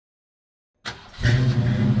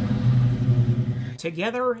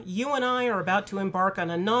Together, you and I are about to embark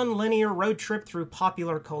on a non-linear road trip through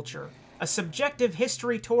popular culture. A subjective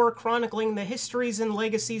history tour chronicling the histories and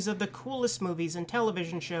legacies of the coolest movies and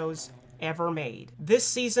television shows ever made. This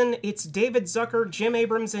season, it's David Zucker, Jim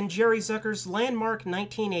Abrams, and Jerry Zucker's landmark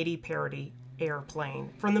 1980 parody,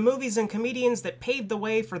 Airplane. From the movies and comedians that paved the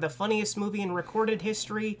way for the funniest movie in recorded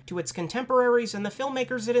history, to its contemporaries and the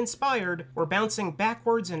filmmakers it inspired, we're bouncing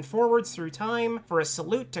backwards and forwards through time for a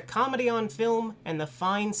salute to comedy on film and the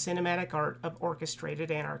fine cinematic art of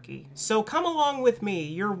orchestrated anarchy. So come along with me,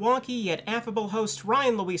 your wonky yet affable host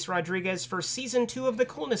Ryan Luis Rodriguez, for Season 2 of the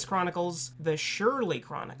Coolness Chronicles, The Shirley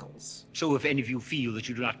Chronicles. So if any of you feel that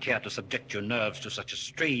you do not care to subject your nerves to such a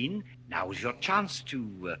strain, now is your chance to,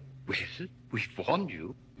 well, we've warned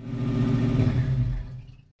you.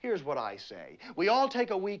 Here's what I say. We all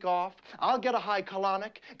take a week off, I'll get a high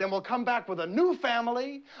colonic, then we'll come back with a new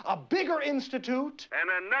family, a bigger institute.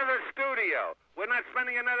 And another studio. We're not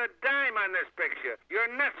spending another dime on this picture.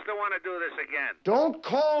 You're nuts to want to do this again. Don't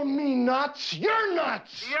call me nuts. You're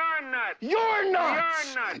nuts. You're nuts. You're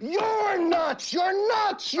nuts. You're nuts. You're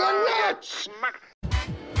nuts. You're nuts. You're nuts.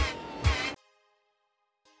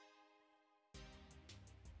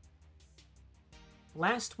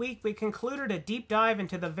 Last week, we concluded a deep dive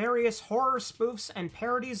into the various horror spoofs and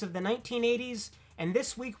parodies of the 1980s, and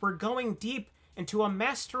this week we're going deep into a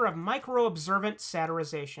master of micro-observant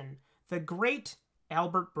satirization, the great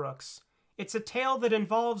Albert Brooks. It's a tale that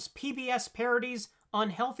involves PBS parodies,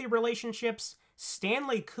 unhealthy relationships,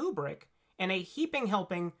 Stanley Kubrick, and a heaping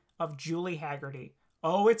helping of Julie Haggerty.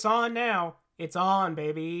 Oh, it's on now. It's on,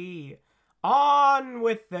 baby. On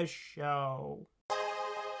with the show.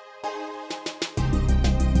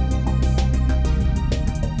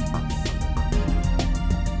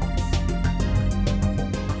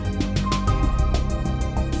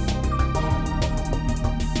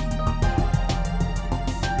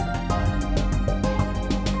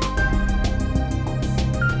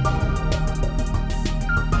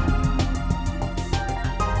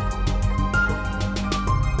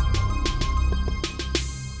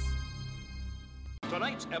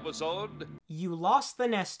 Episode You Lost the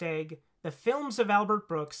Nest Egg, The Films of Albert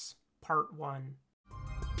Brooks, Part 1.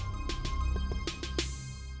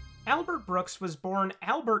 Albert Brooks was born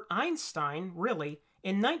Albert Einstein, really,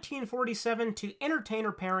 in 1947 to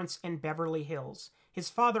entertainer parents in Beverly Hills. His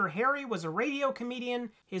father Harry was a radio comedian,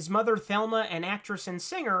 his mother Thelma an actress and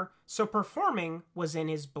singer, so performing was in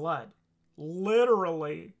his blood.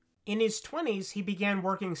 Literally. In his 20s, he began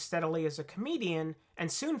working steadily as a comedian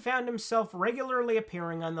and soon found himself regularly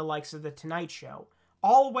appearing on the likes of The Tonight Show,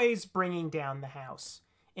 always bringing down the house.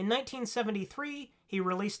 In 1973, he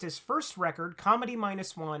released his first record, Comedy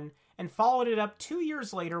Minus One, and followed it up 2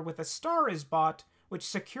 years later with A Star Is Bought, which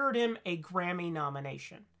secured him a Grammy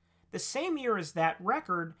nomination. The same year as that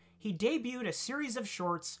record, he debuted a series of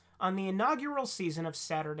shorts on the inaugural season of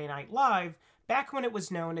Saturday Night Live, back when it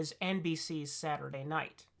was known as NBC's Saturday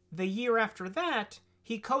Night. The year after that,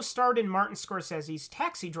 he co-starred in Martin Scorsese's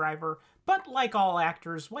Taxi Driver, but like all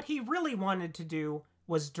actors, what he really wanted to do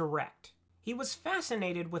was direct. He was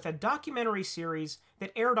fascinated with a documentary series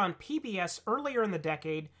that aired on PBS earlier in the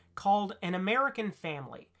decade called An American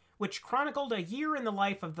Family, which chronicled a year in the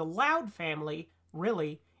life of the Loud family,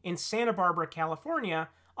 really, in Santa Barbara, California,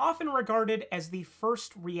 often regarded as the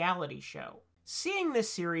first reality show. Seeing this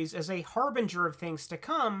series as a harbinger of things to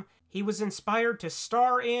come, he was inspired to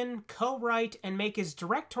star in, co-write, and make his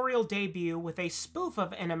directorial debut with a spoof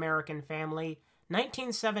of An American Family,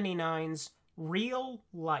 1979's Real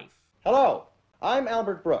Life. Hello, I'm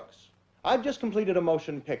Albert Brooks. I've just completed a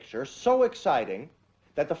motion picture so exciting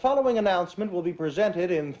that the following announcement will be presented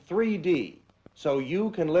in 3D, so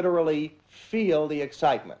you can literally feel the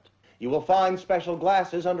excitement. You will find special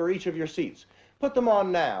glasses under each of your seats. Put them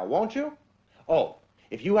on now, won't you? Oh,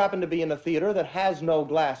 if you happen to be in a theater that has no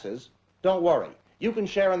glasses, don't worry. You can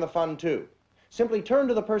share in the fun too. Simply turn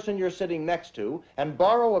to the person you're sitting next to and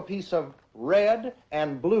borrow a piece of red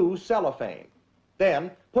and blue cellophane.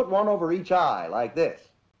 Then put one over each eye like this.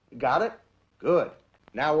 Got it? Good.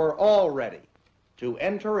 Now we're all ready to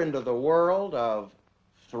enter into the world of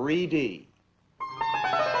 3D.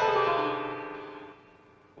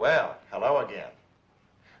 Well, hello again.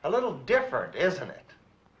 A little different, isn't it?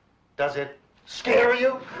 Does it scare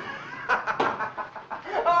you?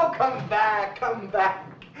 Oh, come back, come back.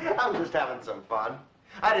 I'm just having some fun.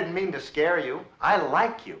 I didn't mean to scare you. I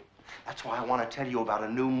like you. That's why I want to tell you about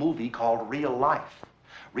a new movie called Real Life.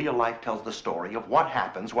 Real Life tells the story of what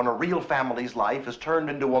happens when a real family's life is turned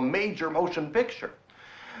into a major motion picture.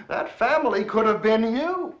 That family could have been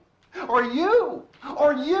you, or you,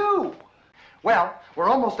 or you. Well, we're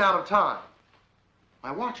almost out of time.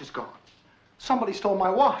 My watch is gone. Somebody stole my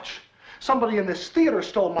watch. Somebody in this theater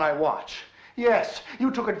stole my watch. Yes,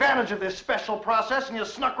 you took advantage of this special process and you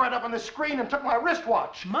snuck right up on the screen and took my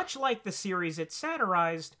wristwatch. Much like the series it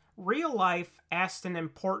satirized, Real Life asked an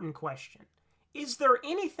important question. Is there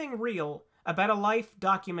anything real about a life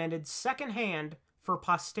documented secondhand for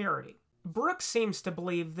posterity? Brooks seems to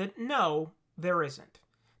believe that no, there isn't.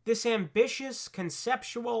 This ambitious,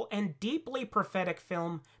 conceptual, and deeply prophetic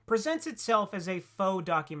film presents itself as a faux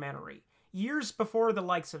documentary, years before the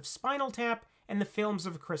likes of Spinal Tap and the films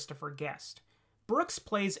of Christopher Guest. Brooks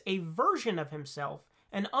plays a version of himself,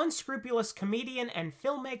 an unscrupulous comedian and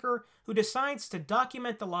filmmaker who decides to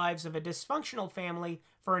document the lives of a dysfunctional family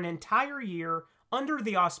for an entire year under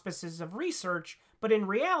the auspices of research, but in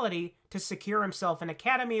reality to secure himself an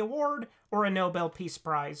Academy Award or a Nobel Peace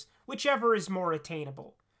Prize, whichever is more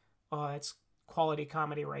attainable. Oh, that's quality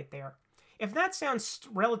comedy right there. If that sounds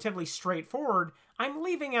relatively straightforward, I'm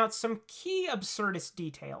leaving out some key absurdist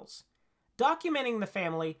details. Documenting the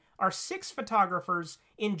family are 6 photographers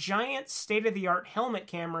in giant state-of-the-art helmet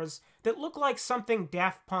cameras that look like something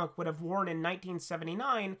Daft Punk would have worn in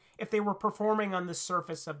 1979 if they were performing on the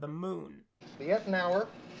surface of the moon. The Ettenauer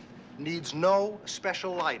needs no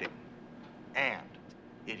special lighting, and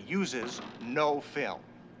it uses no film.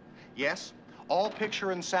 Yes, all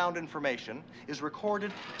picture and sound information is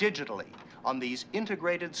recorded digitally on these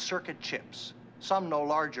integrated circuit chips, some no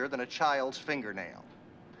larger than a child's fingernail.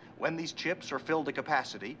 When these chips are filled to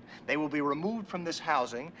capacity, they will be removed from this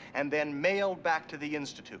housing and then mailed back to the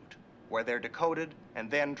Institute, where they're decoded and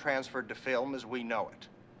then transferred to film as we know it.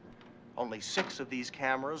 Only 6 of these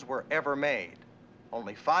cameras were ever made.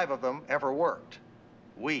 Only 5 of them ever worked.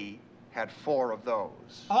 We had 4 of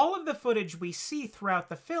those. All of the footage we see throughout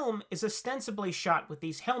the film is ostensibly shot with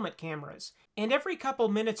these helmet cameras, and every couple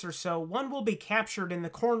minutes or so, one will be captured in the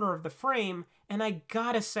corner of the frame, and I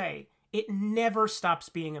gotta say, it never stops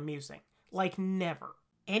being amusing. Like, never.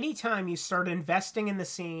 Anytime you start investing in the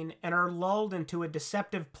scene and are lulled into a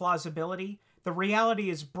deceptive plausibility, the reality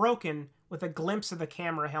is broken with a glimpse of the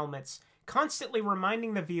camera helmets, constantly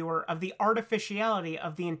reminding the viewer of the artificiality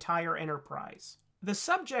of the entire enterprise. The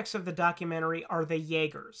subjects of the documentary are the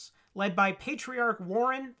Yeagers, led by Patriarch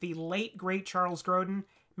Warren, the late great Charles Grodin,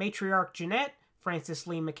 Matriarch Jeanette, Frances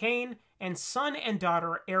Lee McCain, and son and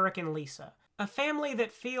daughter Eric and Lisa, a family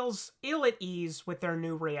that feels ill at ease with their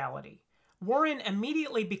new reality. Warren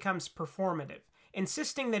immediately becomes performative,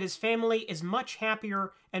 insisting that his family is much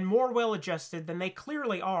happier and more well-adjusted than they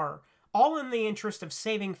clearly are, all in the interest of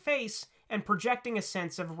saving face and projecting a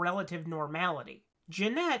sense of relative normality.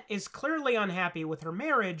 Jeanette is clearly unhappy with her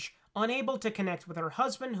marriage, unable to connect with her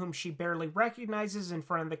husband, whom she barely recognizes in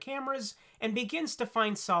front of the cameras, and begins to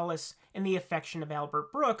find solace in the affection of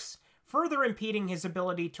Albert Brooks, further impeding his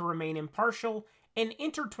ability to remain impartial and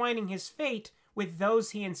intertwining his fate with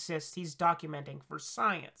those he insists he's documenting for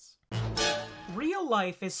science. Real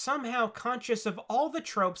Life is somehow conscious of all the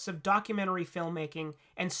tropes of documentary filmmaking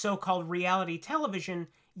and so-called reality television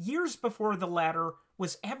years before the latter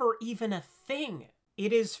was ever even a thing.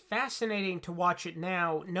 It is fascinating to watch it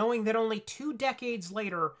now, knowing that only 2 decades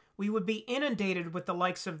later, we would be inundated with the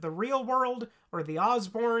likes of The Real World or The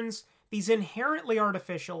Osbournes, these inherently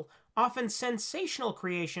artificial, often sensational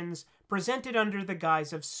creations presented under the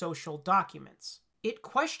guise of social documents. It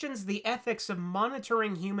questions the ethics of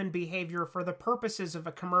monitoring human behavior for the purposes of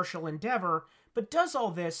a commercial endeavor, but does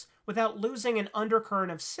all this without losing an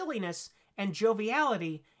undercurrent of silliness and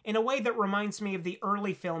joviality in a way that reminds me of the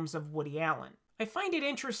early films of Woody Allen. I find it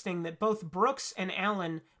interesting that both Brooks and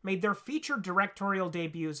Allen made their feature directorial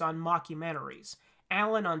debuts on mockumentaries,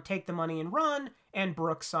 Allen on Take the Money and Run, and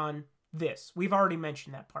Brooks on this. We've already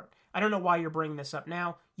mentioned that part. I don't know why you're bringing this up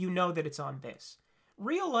now. You know that it's on this.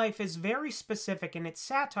 Real Life is very specific in its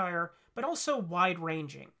satire, but also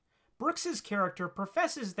wide-ranging. Brooks's character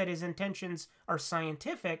professes that his intentions are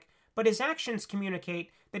scientific, but his actions communicate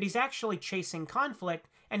that he's actually chasing conflict,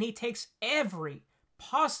 and he takes every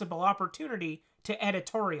possible opportunity to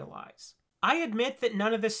editorialize. I admit that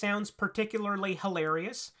none of this sounds particularly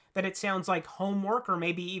hilarious, that it sounds like homework or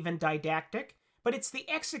maybe even didactic, but it's the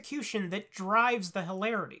execution that drives the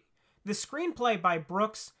hilarity. The screenplay by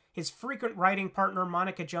Brooks, his frequent writing partner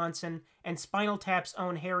Monica Johnson, and Spinal Tap's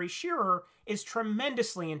own Harry Shearer is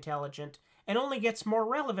tremendously intelligent and only gets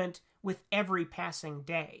more relevant with every passing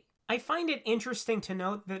day. I find it interesting to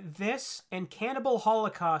note that this and Cannibal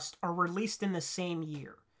Holocaust are released in the same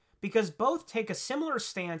year, because both take a similar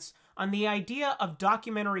stance on the idea of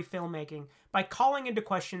documentary filmmaking by calling into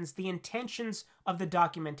questions the intentions of the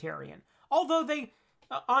documentarian, although they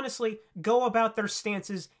honestly go about their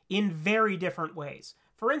stances in very different ways.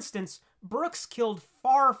 For instance, Brooks killed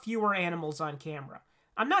far fewer animals on camera.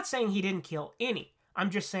 I'm not saying he didn't kill any,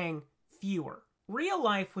 I'm just saying fewer. Real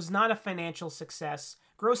Life was not a financial success,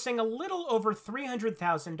 grossing a little over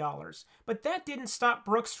 $300,000, but that didn't stop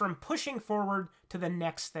Brooks from pushing forward to the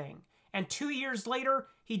next thing. And 2 years later,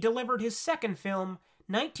 he delivered his second film,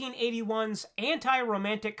 1981's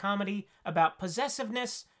anti-romantic comedy about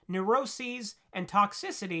possessiveness, neuroses, and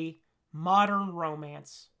toxicity, Modern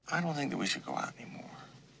Romance. I don't think that we should go out anymore.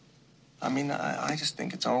 I mean, I just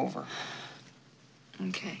think it's over.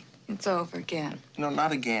 Okay, it's over again. No,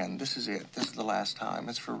 not again. This is it. This is the last time.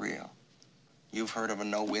 It's for real. You've heard of a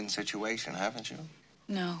no-win situation, haven't you?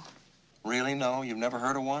 No. Really, no? You've never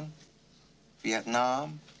heard of one?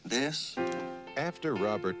 Vietnam? This? After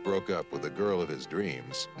Robert broke up with the girl of his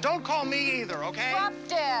dreams, Don't call me either, okay? Stop,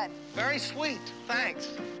 Dad! Very sweet.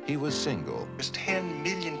 Thanks. he was single. There's 10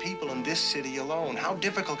 million people in this city alone. How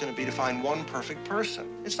difficult can it be to find one perfect person?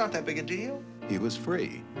 It's not that big a deal. He was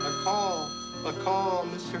free. A call,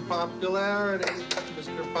 Mr. Popularity.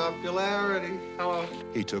 Mr. Popularity. Hello.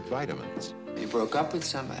 He took vitamins. You broke up with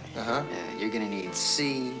somebody. Uh-huh. Yeah, you're gonna need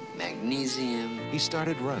C, magnesium. He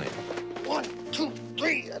started running. 1, 2,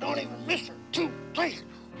 3. I don't even miss her. 2, 3.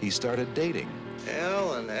 He started dating.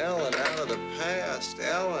 Ellen, out of the past.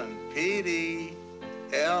 Ellen, Petey,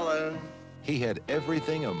 Ellen. He had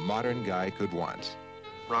everything a modern guy could want.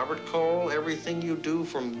 Robert Cole, everything you do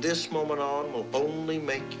from this moment on will only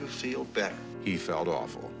make you feel better. He felt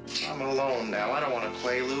awful. I'm alone now. I don't want to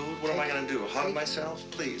quaalude. What am I going to do? Hug myself?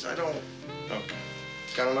 Please, I don't. Okay.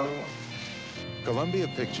 Got another one? Columbia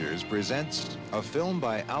Pictures presents a film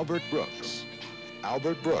by Albert Brooks.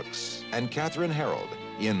 Albert Brooks and Katherine Harold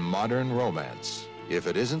in Modern Romance. If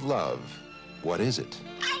it isn't love, what is it?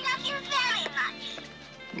 I love you very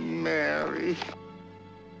much. Mary.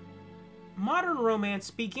 Modern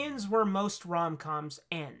Romance begins where most rom-coms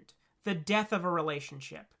end, the death of a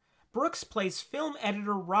relationship. Brooks plays film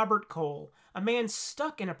editor Robert Cole, a man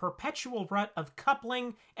stuck in a perpetual rut of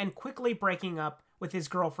coupling and quickly breaking up with his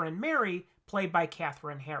girlfriend Mary, played by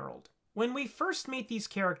Katherine Harold. When we first meet these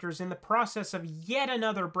characters in the process of yet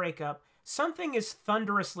another breakup, something is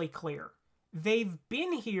thunderously clear. They've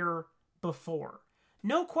been here before.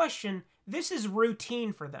 No question, this is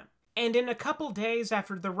routine for them. And in a couple days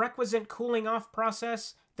after the requisite cooling off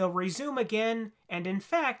process, they'll resume again, and in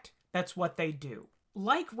fact, that's what they do.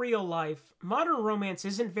 Like Real Life, Modern Romance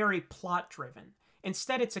isn't very plot-driven.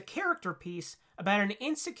 Instead, it's a character piece about an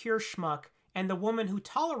insecure schmuck and the woman who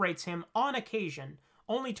tolerates him on occasion,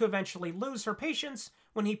 only to eventually lose her patience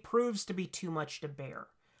when he proves to be too much to bear.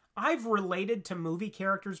 I've related to movie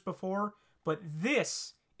characters before, but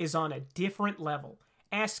this is on a different level.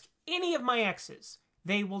 Ask any of my exes.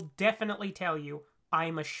 They will definitely tell you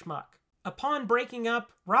I'm a schmuck. Upon breaking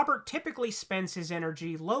up, Robert typically spends his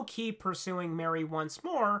energy low-key pursuing Mary once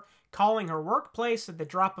more, calling her workplace at the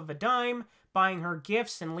drop of a dime, buying her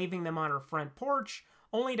gifts and leaving them on her front porch,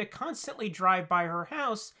 only to constantly drive by her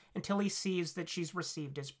house until he sees that she's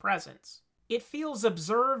received his presents. It feels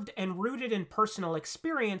observed and rooted in personal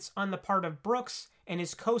experience on the part of Brooks and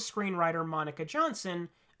his co-screenwriter Monica Johnson,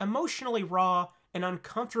 emotionally raw and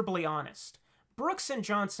uncomfortably honest. Brooks and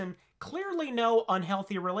Johnson clearly know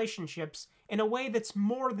unhealthy relationships in a way that's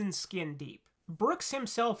more than skin deep. Brooks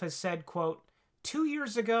himself has said, quote, 2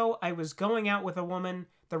 years ago, I was going out with a woman.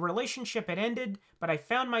 The relationship had ended, but I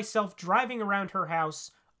found myself driving around her house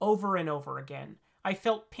over and over again. I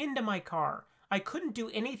felt pinned to my car. I couldn't do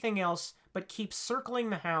anything else but keep circling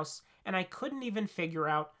the house, and I couldn't even figure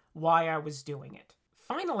out why I was doing it.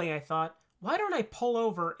 Finally, I thought, why don't I pull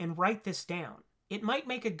over and write this down? It might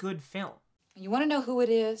make a good film. You want to know who it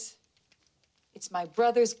is? It's my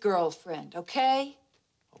brother's girlfriend, okay?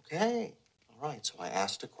 Okay. All right, so I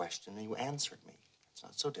asked a question and you answered me. It's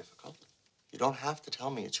not so difficult. You don't have to tell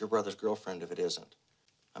me it's your brother's girlfriend if it isn't.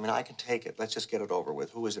 I mean, I can take it. Let's just get it over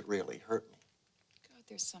with. Who is it really? Hurt me. God,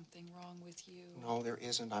 there's something wrong with you. No, there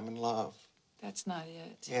isn't. I'm in love. That's not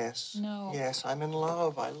it. Yes. No. Yes, I'm in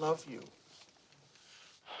love. I love you.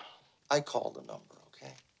 I called the number,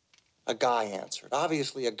 okay? A guy answered.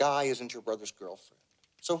 Obviously, a guy isn't your brother's girlfriend.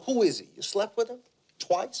 So who is he? You slept with him?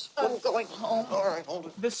 Twice? I'm going home. All right, hold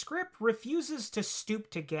it. The script refuses to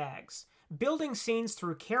stoop to gags, building scenes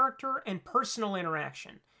through character and personal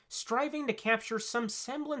interaction, striving to capture some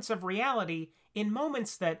semblance of reality in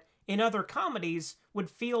moments that, in other comedies,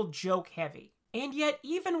 would feel joke-heavy. And yet,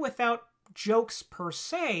 even without jokes per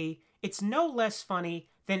se, it's no less funny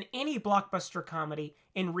than any blockbuster comedy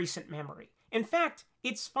in recent memory. In fact,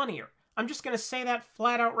 it's funnier. I'm just going to say that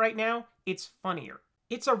flat out right now. It's funnier.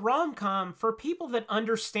 It's a rom-com for people that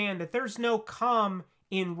understand that there's no com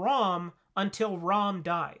in rom until Rom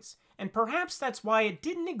dies, and perhaps that's why it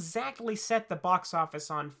didn't exactly set the box office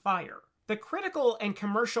on fire. The critical and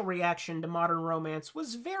commercial reaction to Modern Romance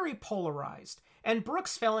was very polarized, and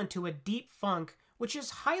Brooks fell into a deep funk, which is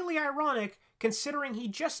highly ironic considering he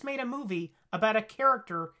just made a movie about a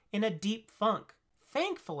character in a deep funk.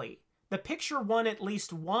 Thankfully, the picture won at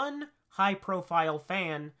least one high-profile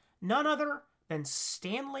fan, none other than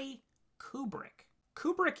Stanley Kubrick.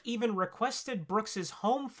 Kubrick even requested Brooks's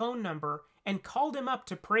home phone number and called him up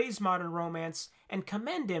to praise Modern Romance and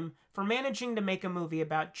commend him for managing to make a movie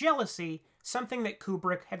about jealousy, something that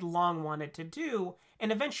Kubrick had long wanted to do,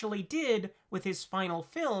 and eventually did with his final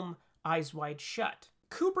film, Eyes Wide Shut.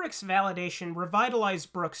 Kubrick's validation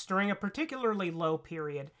revitalized Brooks during a particularly low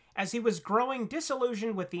period, as he was growing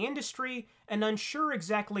disillusioned with the industry and unsure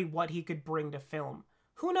exactly what he could bring to film.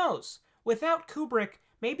 Who knows? Without Kubrick,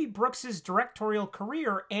 maybe Brooks's directorial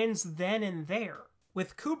career ends then and there.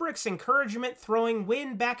 With Kubrick's encouragement throwing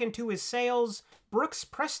wind back into his sails, Brooks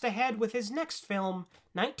pressed ahead with his next film,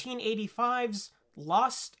 1985's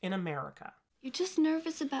Lost in America. You're just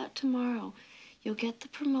nervous about tomorrow. You'll get the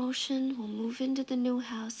promotion, we'll move into the new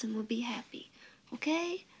house, and we'll be happy.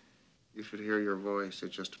 Okay? You should hear your voice. It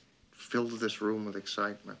just filled this room with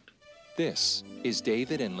excitement. This is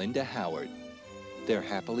David and Linda Howard. They're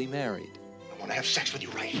happily married. I want to have sex with you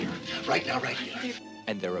right here. Right now, right here.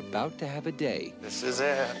 And they're about to have a day. This is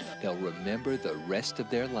it. They'll remember the rest of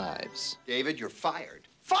their lives. David, you're fired.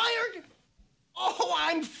 Fired? Oh,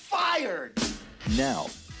 I'm fired! Now,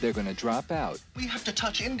 they're going to drop out. We have to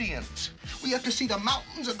touch Indians. We have to see the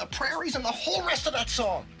mountains and the prairies and the whole rest of that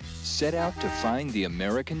song. Set out to find the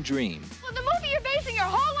American dream. Well, the movie you're basing your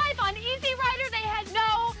whole life on, Easy Rider, they had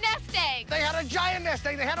no nest egg. They had a giant nest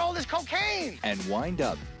egg. They had all this cocaine. And wind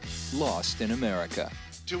up lost in America.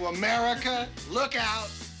 To America, look out.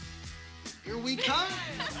 Here we come.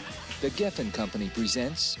 The Geffen Company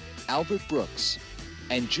presents Albert Brooks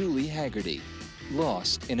and Julie Haggerty,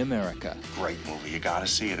 Lost in America. Great movie. You gotta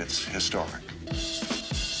see it. It's historic.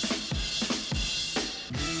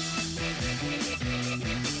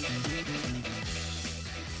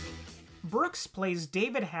 Brooks plays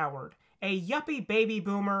David Howard, a yuppie baby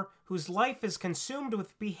boomer whose life is consumed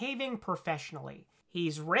with behaving professionally.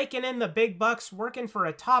 He's raking in the big bucks working for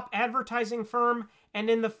a top advertising firm and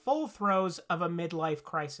in the full throes of a midlife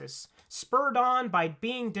crisis, spurred on by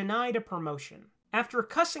being denied a promotion. After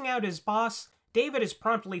cussing out his boss, David is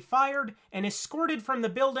promptly fired and escorted from the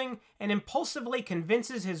building and impulsively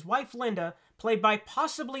convinces his wife Linda, played by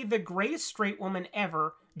possibly the greatest straight woman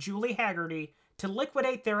ever, Julie Haggerty, to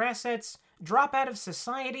liquidate their assets, drop out of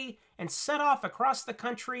society, and set off across the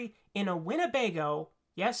country in a Winnebago,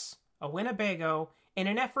 yes, a Winnebago, in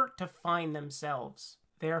an effort to find themselves.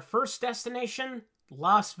 Their first destination,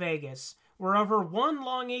 Las Vegas, where over one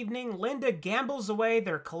long evening Linda gambles away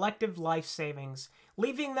their collective life savings,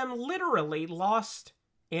 leaving them literally lost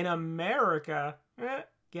in America.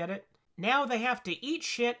 Get it? Now they have to eat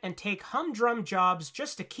shit and take humdrum jobs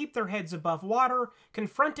just to keep their heads above water,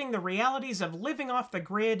 confronting the realities of living off the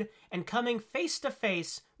grid and coming face to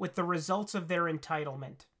face with the results of their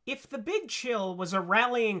entitlement. If The Big Chill was a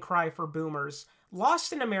rallying cry for boomers,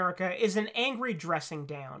 Lost in America is an angry dressing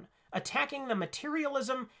down, attacking the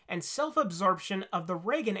materialism and self-absorption of the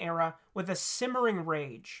Reagan era with a simmering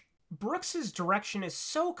rage. Brooks's direction is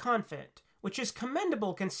so confident, which is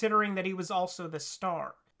commendable considering that he was also the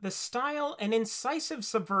star. The style and incisive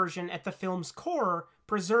subversion at the film's core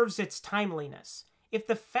preserves its timeliness. If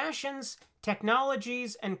the fashions,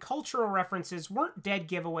 technologies, and cultural references weren't dead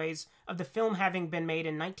giveaways of the film having been made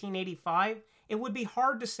in 1985, it would be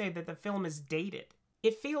hard to say that the film is dated.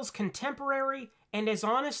 It feels contemporary and as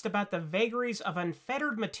honest about the vagaries of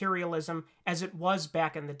unfettered materialism as it was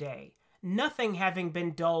back in the day, nothing having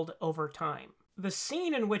been dulled over time. The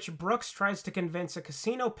scene in which Brooks tries to convince a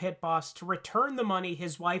casino pit boss to return the money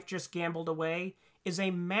his wife just gambled away is a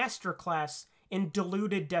masterclass in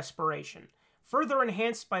deluded desperation, further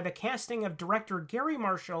enhanced by the casting of director Gary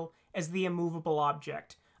Marshall as the immovable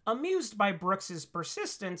object, amused by Brooks's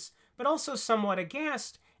persistence, but also somewhat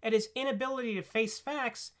aghast at his inability to face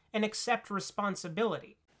facts and accept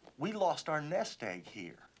responsibility. We lost our nest egg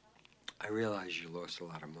here. I realize you lost a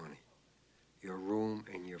lot of money. Your room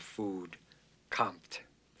and your food comped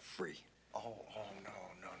free. Oh, no.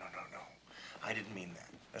 I didn't mean that.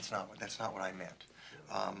 That's not what I meant.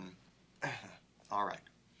 All right.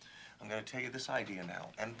 I'm going to tell you this idea now,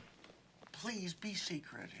 and please be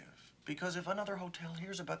secretive, because if another hotel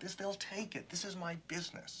hears about this, they'll take it. This is my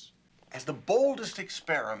business. As the boldest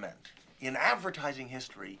experiment in advertising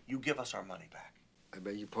history, you give us our money back. I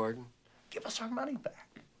beg your pardon? Give us our money back.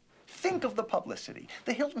 Think of the publicity.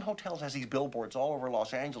 The Hilton Hotels has these billboards all over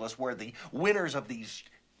Los Angeles where the winners of these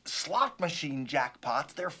slot machine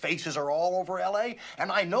jackpots, their faces are all over L.A.,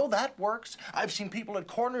 and I know that works. I've seen people at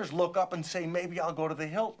corners look up and say, maybe I'll go to the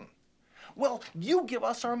Hilton. Well, you give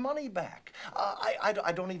us our money back.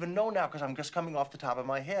 I don't even know now because I'm just coming off the top of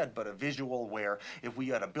my head, but a visual where if we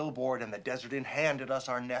had a billboard and the Desert Inn handed us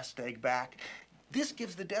our nest egg back, this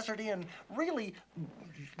gives the Desert Inn, really,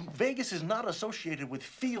 Vegas is not associated with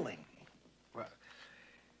feeling. Well,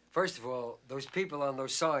 first of all, those people on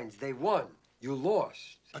those signs, they won. You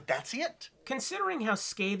lost. But that's it. Considering how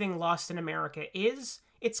scathing Lost in America is,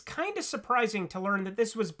 it's kind of surprising to learn that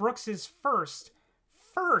this was Brooks's first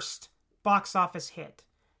box office hit.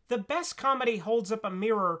 The best comedy holds up a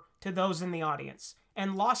mirror to those in the audience,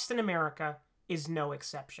 and Lost in America is no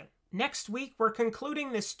exception. Next week, we're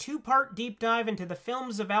concluding this 2-part deep dive into the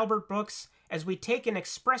films of Albert Brooks as we take an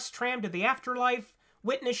express tram to the afterlife,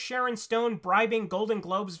 witness Sharon Stone bribing Golden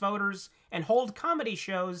Globes voters, and hold comedy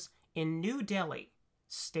shows in New Delhi.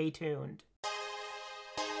 Stay tuned.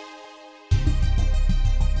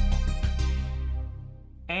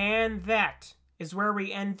 And that is where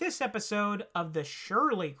we end this episode of the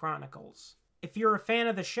Shirley Chronicles. If you're a fan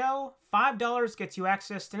of the show, $5 gets you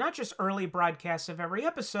access to not just early broadcasts of every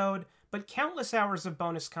episode, but countless hours of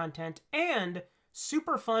bonus content and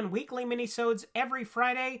super fun weekly minisodes every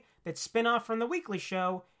Friday that spin off from the weekly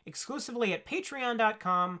show exclusively at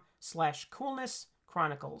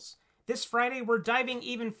patreon.com/coolnesschronicles. This Friday, we're diving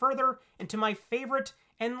even further into my favorite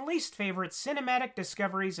and least favorite cinematic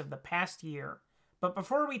discoveries of the past year. But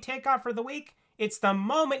before we take off for the week, it's the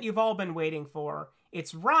moment you've all been waiting for.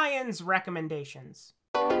 It's Ryan's recommendations.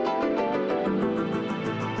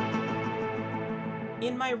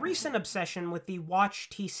 In my recent obsession with the Watch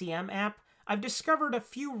TCM app, I've discovered a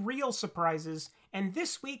few real surprises, and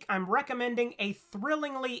this week I'm recommending a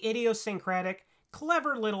thrillingly idiosyncratic,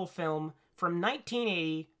 clever little film from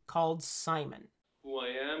 1980 called Simon. Who I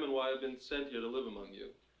am and why I've been sent here to live among you.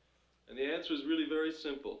 And the answer is really very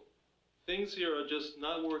simple. Things here are just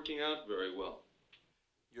not working out very well.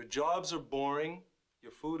 Your jobs are boring,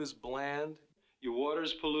 your food is bland, your water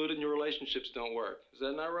is polluted, and your relationships don't work. Is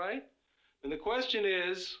that not right? And the question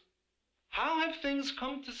is, how have things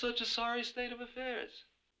come to such a sorry state of affairs?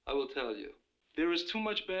 I will tell you. There is too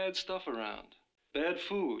much bad stuff around. Bad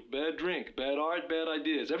food, bad drink, bad art, bad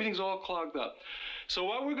ideas. Everything's all clogged up. So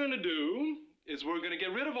what we're going to do is we're going to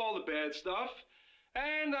get rid of all the bad stuff,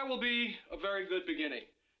 and that will be a very good beginning.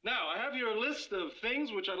 Now, I have here a list of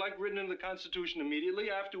things which I'd like written into the Constitution immediately,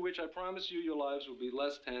 after which I promise you your lives will be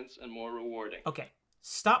less tense and more rewarding. Okay,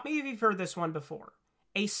 stop me if you've heard this one before.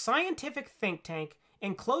 A scientific think tank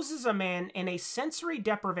encloses a man in a sensory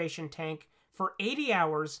deprivation tank for 80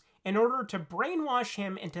 hours in order to brainwash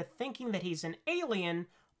him into thinking that he's an alien,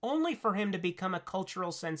 only for him to become a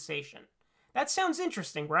cultural sensation. That sounds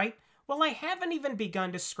interesting, right? Well, I haven't even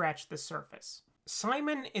begun to scratch the surface.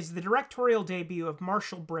 Simon is the directorial debut of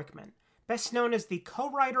Marshall Brickman, best known as the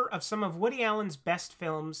co-writer of some of Woody Allen's best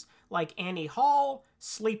films like Annie Hall,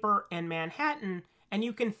 Sleeper, and Manhattan, and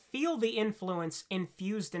you can feel the influence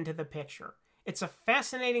infused into the picture. It's a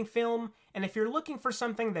fascinating film, and if you're looking for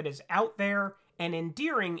something that is out there and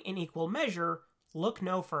endearing in equal measure, look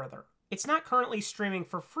no further. It's not currently streaming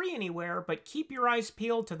for free anywhere, but keep your eyes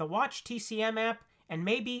peeled to the Watch TCM app, and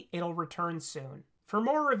maybe it'll return soon. For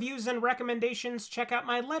more reviews and recommendations, check out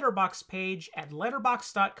my Letterboxd page at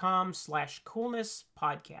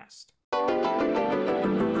letterboxd.com/coolnesspodcast.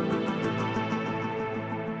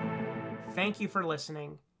 Thank you for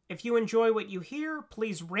listening. If you enjoy what you hear,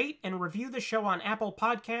 please rate and review the show on Apple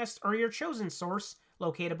Podcasts or your chosen source,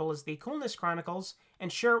 locatable as the Coolness Chronicles, and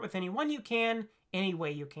share it with anyone you can, any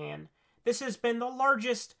way you can. This has been the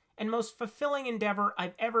largest and most fulfilling endeavor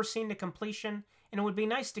I've ever seen to completion, and it would be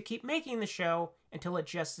nice to keep making the show until it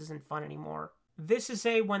just isn't fun anymore. This is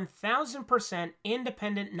a 1000%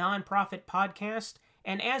 independent nonprofit podcast,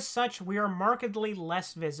 and as such, we are markedly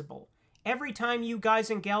less visible. Every time you guys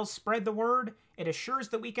and gals spread the word, it assures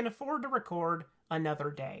that we can afford to record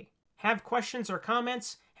another day. Have questions or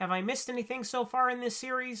comments? Have I missed anything so far in this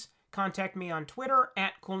series? Contact me on Twitter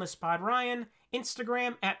 @CoolnessPodRyan,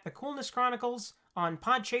 Instagram @TheCoolnessChronicles, on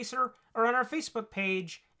Podchaser, or on our Facebook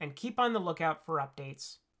page, and keep on the lookout for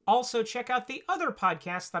updates. Also, check out the other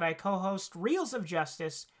podcast that I co-host, Reels of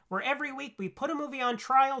Justice, where every week we put a movie on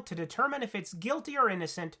trial to determine if it's guilty or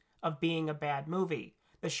innocent of being a bad movie.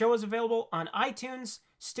 The show is available on iTunes,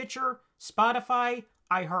 Stitcher, Spotify,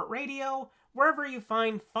 iHeartRadio, wherever you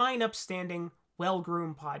find fine, upstanding,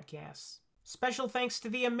 well-groomed podcasts. Special thanks to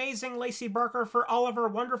the amazing Lacey Barker for all of her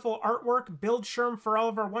wonderful artwork, Bill Sherm for all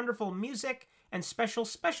of our wonderful music, and special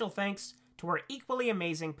thanks to our equally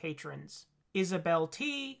amazing patrons: Isabel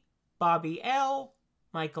T., Bobby L.,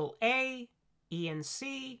 Michael A., Ian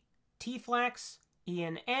C., T-Flax,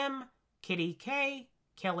 Ian M., Kitty K.,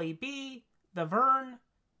 Kelly B., The Vern,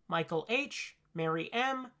 Michael H., Mary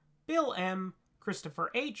M., Bill M., Christopher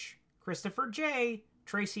H., Christopher J.,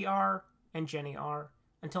 Tracy R., and Jenny R.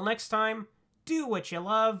 Until next time, do what you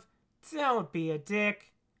love, don't be a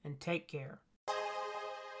dick, and take care.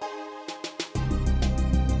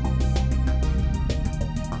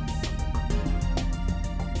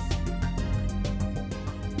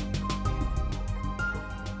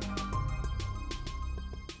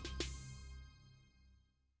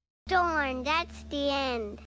 Darn, that's the end.